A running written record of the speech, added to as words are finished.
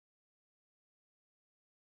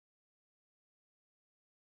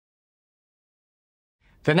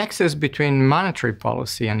The nexus between monetary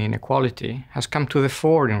policy and inequality has come to the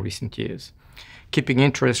fore in recent years. Keeping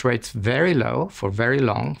interest rates very low for very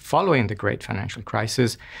long following the great financial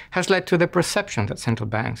crisis has led to the perception that central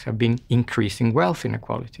banks have been increasing wealth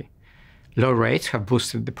inequality. Low rates have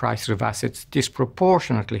boosted the prices of assets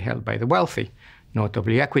disproportionately held by the wealthy,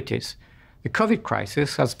 notably equities. The COVID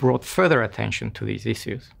crisis has brought further attention to these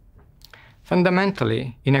issues.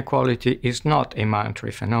 Fundamentally, inequality is not a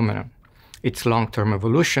monetary phenomenon. Its long-term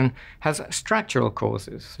evolution has structural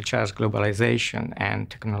causes, such as globalization and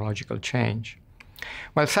technological change.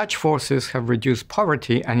 While such forces have reduced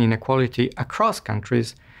poverty and inequality across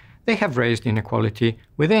countries, they have raised inequality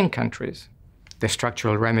within countries. The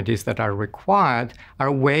structural remedies that are required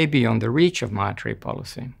are way beyond the reach of monetary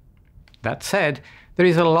policy. That said, there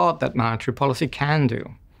is a lot that monetary policy can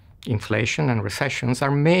do. Inflation and recessions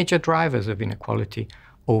are major drivers of inequality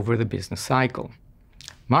over the business cycle.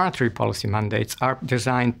 Monetary policy mandates are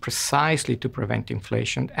designed precisely to prevent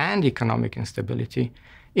inflation and economic instability,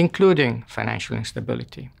 including financial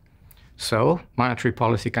instability. So, monetary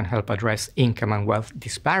policy can help address income and wealth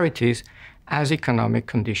disparities as economic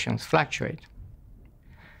conditions fluctuate.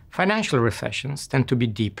 Financial recessions tend to be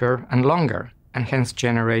deeper and longer, and hence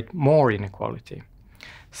generate more inequality.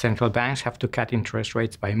 Central banks have to cut interest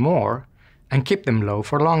rates by more and keep them low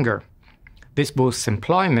for longer. This boosts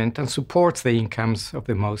employment and supports the incomes of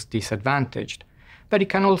the most disadvantaged, but it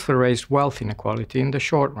can also raise wealth inequality in the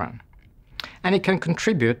short run. And it can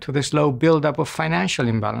contribute to the slow build-up of financial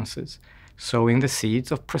imbalances, sowing the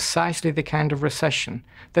seeds of precisely the kind of recession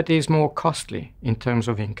that is more costly in terms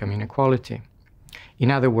of income inequality.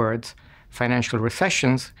 In other words, financial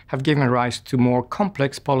recessions have given rise to more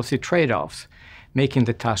complex policy trade-offs, making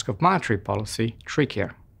the task of monetary policy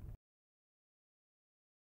trickier.